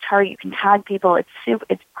can target, you can tag people.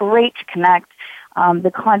 It's great to connect.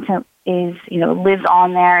 The content is, lives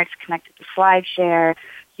on there. It's connected to SlideShare.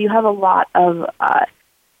 So you have a lot of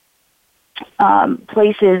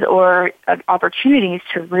places or opportunities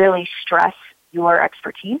to really stress your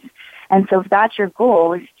expertise. And so if that's your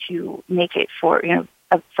goal, is to make it for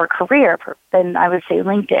career, then I would say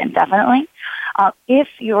LinkedIn, definitely. If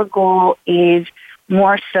your goal is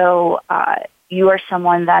more so you are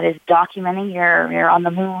someone that is documenting, you're on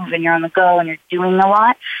the move and you're on the go and you're doing a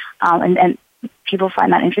lot, and people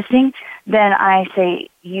find that interesting, then I say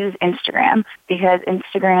use Instagram, because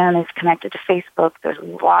Instagram is connected to Facebook. There's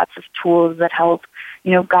lots of tools that help,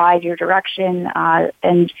 guide your direction.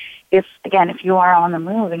 And if you are on the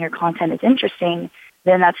move and your content is interesting,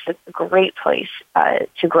 then that's a great place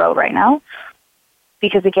to grow right now.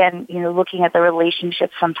 Because again, looking at the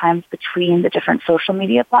relationships sometimes between the different social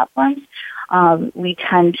media platforms, we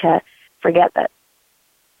tend to forget that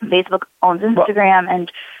Facebook owns Instagram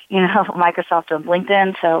and, Microsoft owns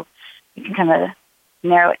LinkedIn, so you can kind of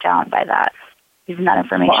narrow it down by that, using that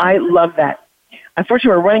information. Well, I love that.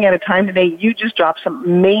 Unfortunately, we're running out of time today. You just dropped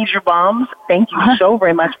some major bombs. Thank you so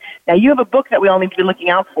very much. Now, you have a book that we all need to be looking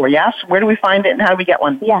out for, yes? Where do we find it and how do we get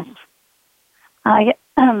one? Yes.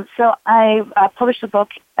 So I published a book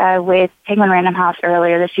with Penguin Random House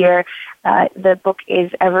earlier this year. The book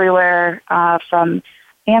is everywhere from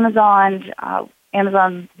Amazon,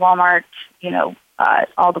 Walmart,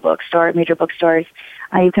 all the major bookstores.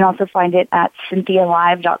 You can also find it at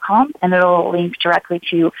CynthiaLive.com, and it'll link directly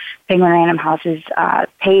to Penguin Random House's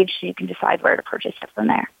page, so you can decide where to purchase it from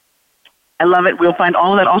there. I love it. We'll find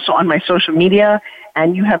all of that also on my social media.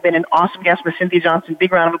 And you have been an awesome guest, Ms. Cynthia Johnson.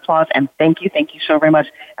 Big round of applause, and thank you so very much.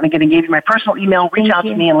 And I'm going to give you my personal email. Reach out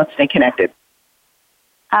to me, and let's stay connected.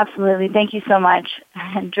 Absolutely. Thank you so much.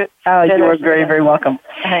 You are very, very welcome.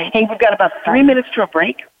 Hey, we've got about 3 minutes to a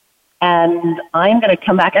break, and I'm going to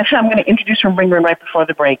come back. Actually, I'm going to introduce her and bring her in right before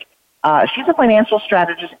the break. She's a financial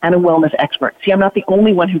strategist and a wellness expert. See, I'm not the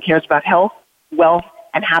only one who cares about health, wealth,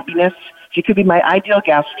 and happiness. She could be my ideal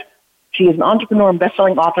guest. She is an entrepreneur and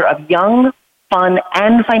best-selling author of Young, Fun,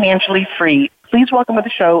 and Financially Free. Please welcome to the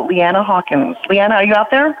show, Leanna Hawkins. Leanna, are you out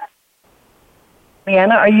there?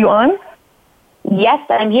 Leanna, are you on? Yes,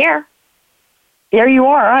 I'm here. There you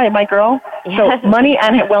are. All right, my girl. So money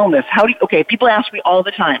and wellness. People ask me all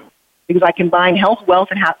the time, because I combine health, wealth,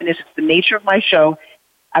 and happiness. It's the nature of my show.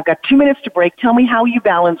 I've got 2 minutes to break. Tell me how you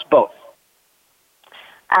balance both.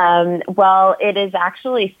 Well, it is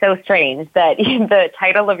actually so strange that the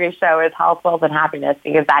title of your show is Health, Wealth, and Happiness,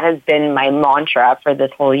 because that has been my mantra for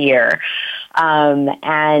this whole year. And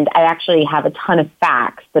I actually have a ton of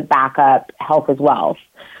facts that back up health as wealth,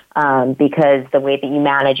 because the way that you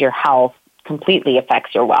manage your health completely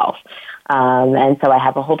affects your wealth. And so I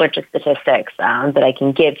have a whole bunch of statistics that I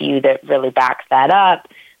can give you that really backs that up.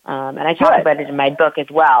 And I talk about it in my book as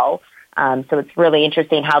well. So it's really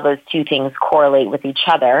interesting how those two things correlate with each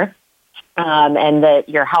other. and that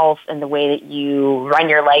your health and the way that you run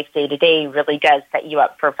your life day to day really does set you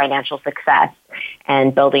up for financial success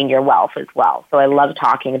and building your wealth as well. So I love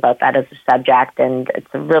talking about that as a subject, and it's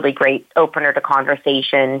a really great opener to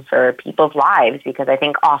conversation for people's lives, because I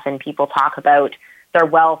think often people talk about their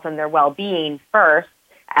wealth and their well-being first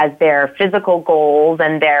as their physical goals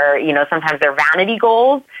and their, sometimes their vanity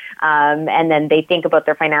goals, and then they think about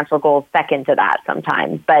their financial goals second to that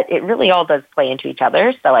sometimes. But it really all does play into each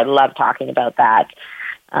other, so I love talking about that.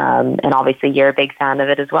 And obviously you're a big fan of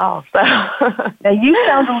it as well. So. Now, you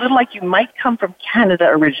sound a little like you might come from Canada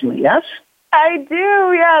originally, yes? I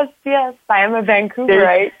do, yes. I am a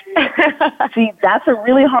Vancouverite. See, that's a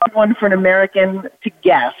really hard one for an American to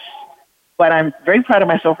guess, but I'm very proud of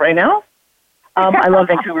myself right now. I love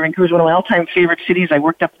Vancouver. Vancouver is one of my all-time favorite cities. I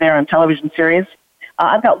worked up there on television series.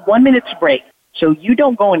 I've got 1 minute to break, so you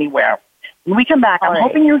don't go anywhere. When we come back, I'm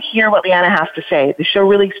hoping you hear what Leanna has to say. The show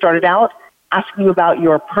really started out asking you about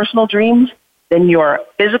your personal dreams, then your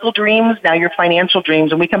physical dreams, now your financial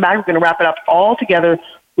dreams. When we come back, we're going to wrap it up all together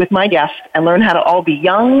with my guest and learn how to all be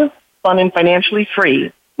young, fun, and financially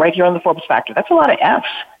free right here on The Forbes Factor. That's a lot of F's.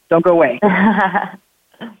 Don't go away.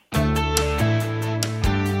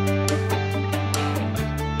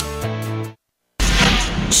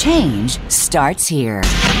 Change starts here.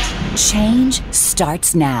 Change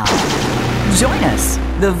starts now. Join us,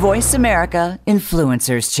 the Voice America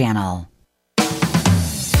Influencers Channel.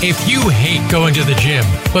 If you hate going to the gym,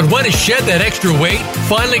 but want to shed that extra weight,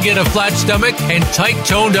 finally get a flat stomach, and tight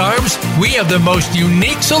toned arms, we have the most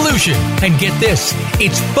unique solution. And get this,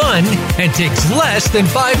 it's fun and takes less than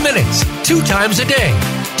 5 minutes, 2 times a day.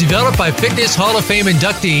 Developed by Fitness Hall of Fame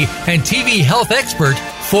inductee and TV health expert,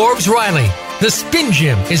 Forbes Riley. The Spin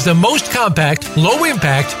Gym is the most compact,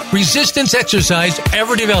 low-impact, resistance exercise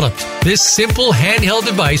ever developed. This simple handheld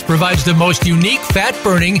device provides the most unique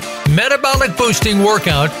fat-burning, metabolic-boosting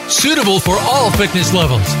workout suitable for all fitness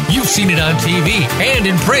levels. You've seen it on TV and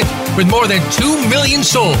in print with more than 2 million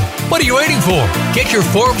sold. What are you waiting for? Get your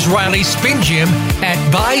Forbes Riley Spin Gym at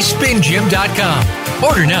buyspingym.com.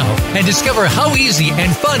 Order now and discover how easy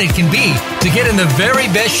and fun it can be to get in the very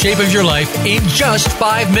best shape of your life in just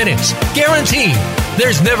 5 minutes. Guaranteed.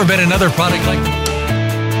 There's never been another product like this.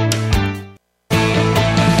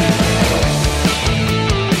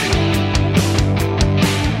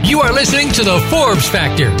 You are listening to The Forbes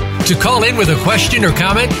Factor. To call in with a question or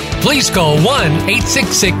comment, please call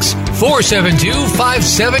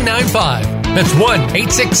 1-866-472-5795. That's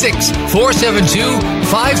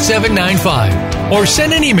 1-866-472-5795. Or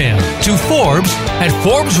send an email to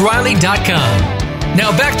Forbes@ForbesRiley.com.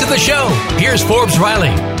 Now back to the show. Here's Forbes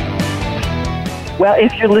Riley. Well,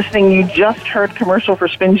 if you're listening, you just heard commercial for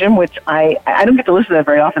Spin Gym, which I don't get to listen to that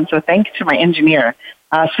very often, so thanks to my engineer.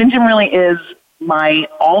 Spin Gym really is my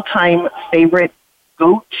all-time favorite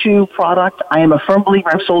go-to product. I am a firm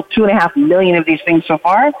believer. I've sold 2.5 million of these things so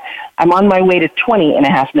far. I'm on my way to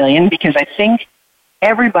 20.5 million because I think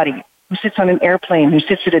everybody who sits on an airplane, who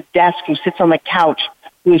sits at a desk, who sits on the couch,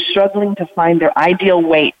 who is struggling to find their ideal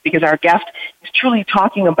weight, because our guest is truly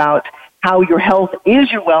talking about how your health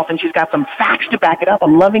is your wealth, and she's got some facts to back it up.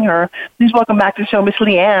 I'm loving her. Please welcome back to the show, Miss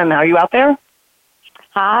Leanne. Are you out there?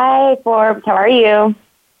 Hi, Forbes. How are you?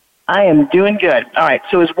 I am doing good. All right,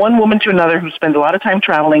 so as one woman to another who spends a lot of time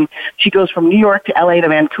traveling, she goes from New York to LA to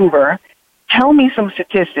Vancouver. Tell me some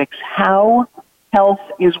statistics. How health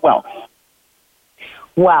is wealth?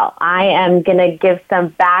 Well, I am going to give some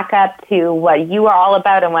backup to what you are all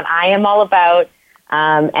about and what I am all about.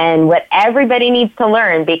 And what everybody needs to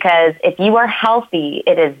learn, because if you are healthy,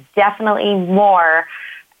 it is definitely more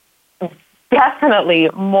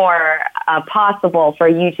possible for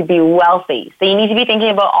you to be wealthy. So you need to be thinking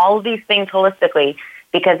about all of these things holistically,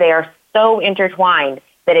 because they are so intertwined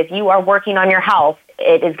that if you are working on your health,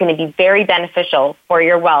 it is going to be very beneficial for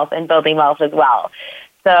your wealth and building wealth as well.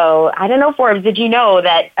 So I don't know, Forbes, did you know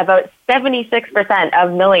that about 76%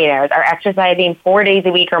 of millionaires are exercising 4 days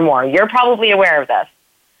a week or more? You're probably aware of this.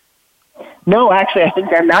 No, actually, I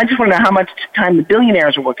think I just want to know how much time the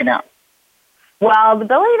billionaires are working out. Well, the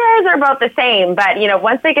billionaires are about the same, but,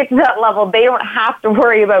 once they get to that level, they don't have to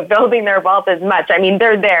worry about building their wealth as much. I mean,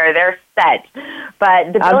 they're set.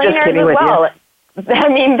 But the billionaires as well. I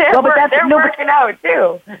mean, they're working out,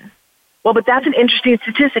 too. Well, but that's an interesting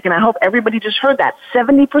statistic, and I hope everybody just heard that.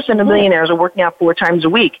 70% of millionaires are working out 4 times a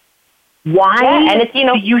week. Why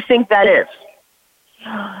do you think that is?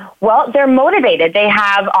 Well, they're motivated. They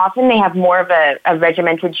have more of a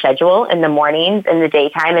regimented schedule in the mornings, in the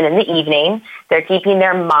daytime, and in the evening. They're keeping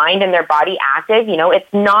their mind and their body active. You know,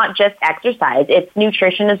 it's not just exercise, it's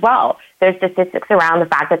nutrition as well. There's statistics around the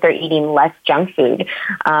fact that they're eating less junk food.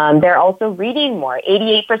 They're also reading more.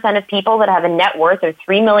 88% of people that have a net worth of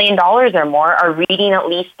 $3 million or more are reading at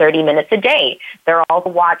least 30 minutes a day. They're also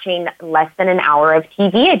watching less than an hour of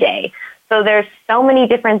TV a day. So there's so many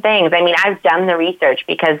different things. I mean, I've done the research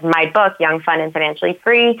because my book, Young, Fun, and Financially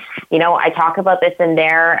Free, you know, I talk about this in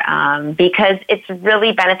there because it's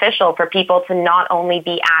really beneficial for people to not only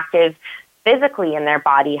be active physically in their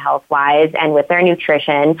body health-wise and with their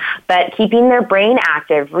nutrition, but keeping their brain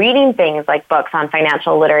active, reading things like books on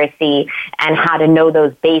financial literacy and how to know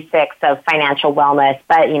those basics of financial wellness,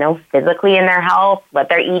 but, you know, physically in their health, what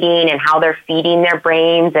they're eating and how they're feeding their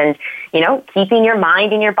brains and, you know, keeping your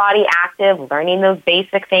mind and your body active, learning those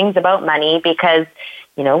basic things about money because,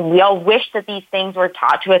 you know, we all wish that these things were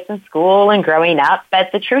taught to us in school and growing up, but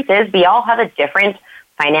the truth is we all have a different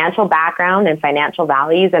financial background and financial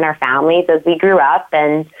values in our families as we grew up.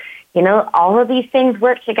 And, you know, all of these things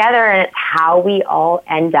work together and it's how we all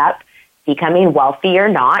end up becoming wealthy or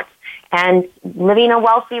not and living a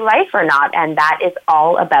wealthy life or not. And that is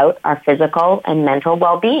all about our physical and mental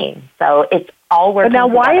well-being. So it's all working together.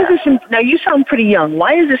 Now, why is this, now you sound pretty young.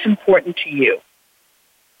 Why is this important to you?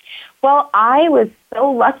 Well, I was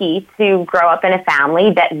so lucky to grow up in a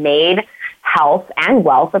family that made health and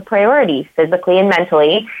wealth a priority, physically and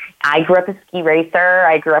mentally. I grew up a ski racer.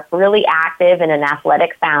 I grew up really active in an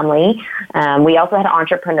athletic family. We also had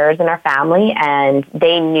entrepreneurs in our family, and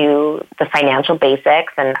they knew the financial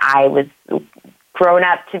basics, and I was grown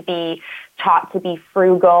up to be taught to be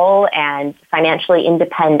frugal and financially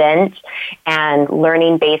independent and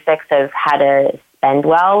learning basics of how to spend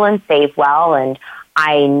well and save well, and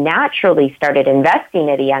I naturally started investing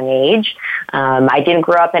at a young age. I didn't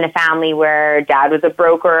grow up in a family where dad was a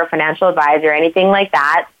broker or a financial advisor or anything like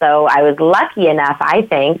that. So I was lucky enough, I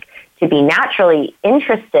think, to be naturally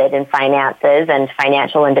interested in finances and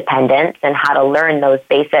financial independence and how to learn those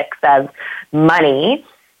basics of money.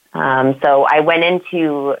 So I went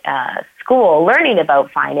into school learning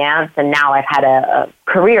about finance, and now I've had a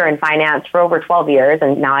career in finance for over 12 years,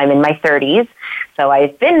 and now I'm in my 30s. So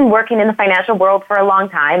I've been working in the financial world for a long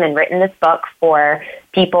time and written this book for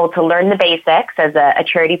people to learn the basics as a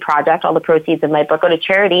charity project. All the proceeds of my book go to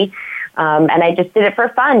charity. And I just did it for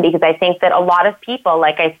fun because I think that a lot of people,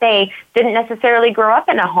 like I say, didn't necessarily grow up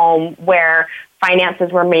in a home where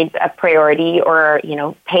finances were made a priority or, you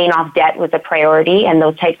know, paying off debt was a priority and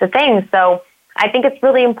those types of things. So I think it's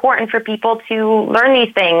really important for people to learn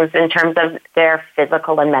these things in terms of their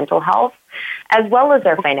physical and mental health as well as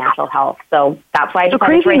their financial health. So that's why I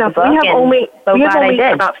decided to write the book. We have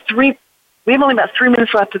only about 3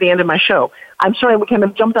 minutes left to the end of my show. I'm sorry we kind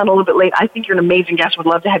of jumped on a little bit late. I think you're an amazing guest. Would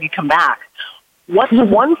love to have you come back. What's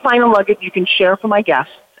one final nugget you can share for my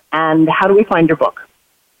guests, and how do we find your book?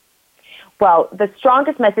 Well, the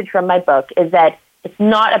strongest message from my book is that it's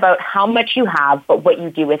not about how much you have, but what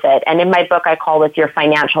you do with it. And in my book, I call this your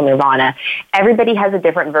financial nirvana. Everybody has a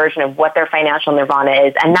different version of what their financial nirvana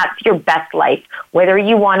is, and that's your best life. Whether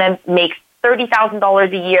you want to make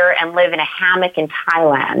 $30,000 a year and live in a hammock in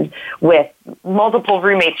Thailand with multiple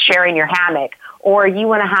roommates sharing your hammock, or you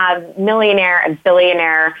want to have millionaire and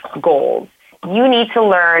billionaire goals. You need to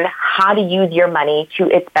learn how to use your money to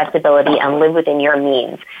its best ability and live within your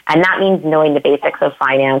means. And that means knowing the basics of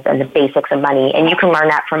finance and the basics of money. And you can learn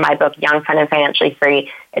that from my book, Young, Fun, and Financially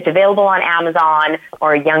Free. It's available on Amazon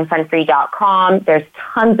or youngfunfree.com. There's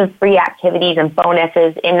tons of free activities and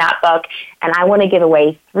bonuses in that book. And I want to give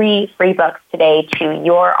away 3 free books today to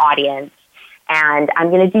your audience. And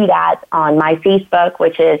I'm going to do that on my Facebook,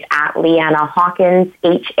 which is at Leanna Hawkins,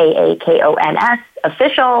 HAAKONS,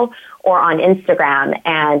 official, or on Instagram,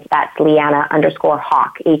 and that's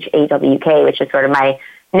Leanna_Hawk, HAWK, which is sort of my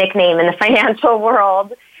nickname in the financial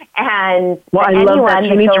world. And well, I love that.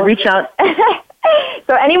 You need to reach out.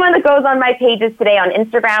 So anyone that goes on my pages today on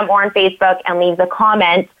Instagram or on Facebook and leaves a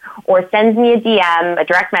comment or sends me a DM, a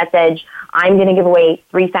direct message, I'm going to give away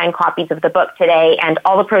 3 signed copies of the book today, and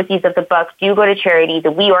all the proceeds of the book do go to charity, the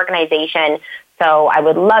WE organization. So I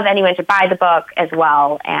would love anyone to buy the book as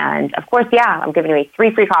well. And of course, I'm giving away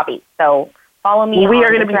 3 free copies. So follow me. We are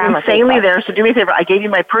going to be insanely there. So do me a favor. I gave you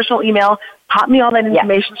my personal email. Pop me all that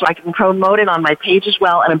information so I can promote it on my page as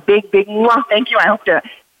well. And a big, big thank you. I hope to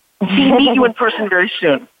meet you in person very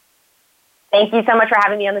soon. Thank you so much for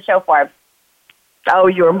having me on the show, Forbes. Oh,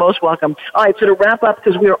 you're most welcome. All right, so to wrap up,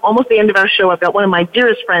 because we are almost at the end of our show, I've got one of my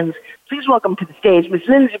dearest friends. Please welcome to the stage Miss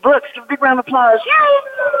Lindsay Brooks. Give a big round of applause.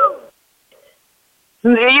 Yay!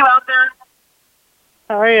 Lindsay, are you out there?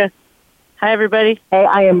 How are you? Hi, everybody. Hey,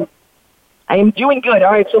 I am doing good.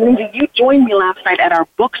 All right, so Lindsay, you joined me last night at our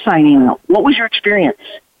book signing. What was your experience?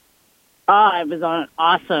 It was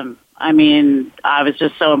awesome. I mean, I was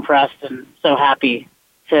just so impressed and so happy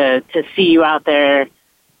to see you out there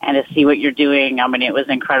and to see what you're doing. I mean, it was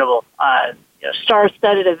incredible.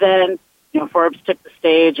 Star-studded event. Forbes took the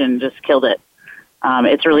stage and just killed it.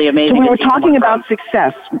 It's really amazing. So we were talking about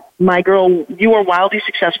success. My girl, you are wildly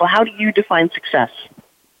successful. How do you define success?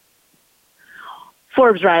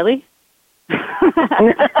 Forbes Riley.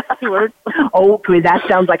 Okay, that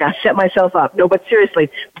sounds like I set myself up. No, but seriously,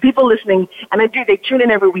 people listening, and they tune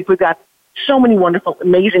in every week. We've got so many wonderful,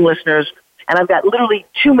 amazing listeners, and I've got literally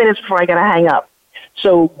 2 minutes before I got to hang up.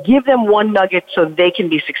 So give them one nugget so they can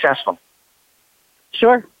be successful.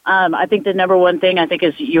 Sure. I think the number one thing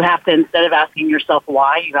is you have to, instead of asking yourself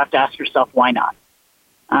why, you have to ask yourself why not.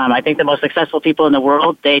 I think the most successful people in the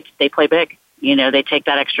world, they play big. They take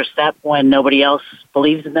that extra step when nobody else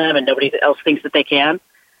believes in them and nobody else thinks that they can.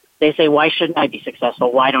 They say, why shouldn't I be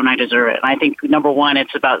successful? Why don't I deserve it? And I think, number one,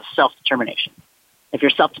 it's about self-determination. If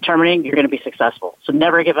you're self-determining, you're going to be successful. So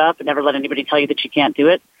never give up and never let anybody tell you that you can't do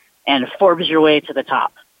it. And Forbes your way to the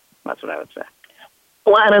top. That's what I would say.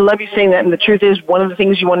 Well, and I love you saying that. And the truth is, one of the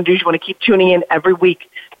things you want to do is you want to keep tuning in every week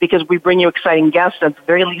because we bring you exciting guests. At the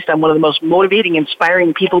very least, I'm one of the most motivating,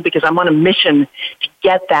 inspiring people because I'm on a mission to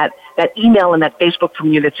get that email and that Facebook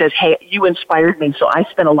from you that says, hey, you inspired me. So I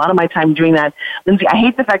spend a lot of my time doing that. Lindsay, I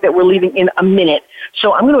hate the fact that we're leaving in a minute.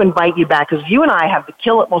 So I'm going to invite you back because you and I have the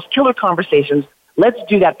most killer conversations. Let's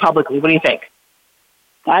do that publicly. What do you think?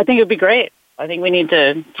 I think it would be great. I think we need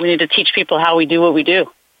to teach people how we do what we do.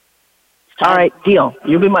 All right, deal.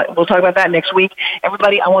 We'll talk about that next week.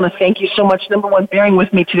 Everybody, I want to thank you so much. Number one, bearing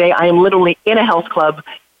with me today. I am literally in a health club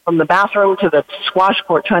from the bathroom to the squash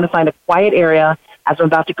court trying to find a quiet area as I'm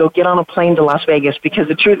about to go get on a plane to Las Vegas because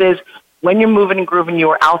the truth is, when you're moving and grooving, you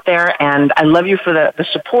are out there, and I love you for the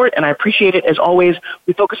support, and I appreciate it. As always,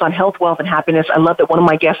 we focus on health, wealth, and happiness. I love that one of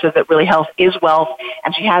my guests says that really health is wealth,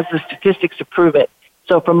 and she has the statistics to prove it.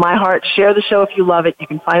 So from my heart, share the show if you love it. You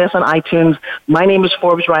can find us on iTunes. My name is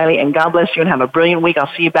Forbes Riley, and God bless you and have a brilliant week.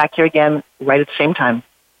 I'll see you back here again right at the same time.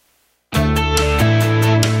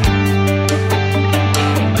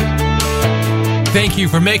 Thank you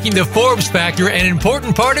for making the Forbes Factor an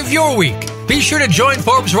important part of your week. Be sure to join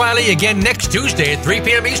Forbes Riley again next Tuesday at 3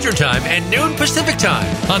 p.m. Eastern Time and noon Pacific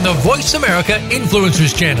Time on the Voice America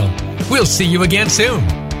Influencers Channel. We'll see you again soon.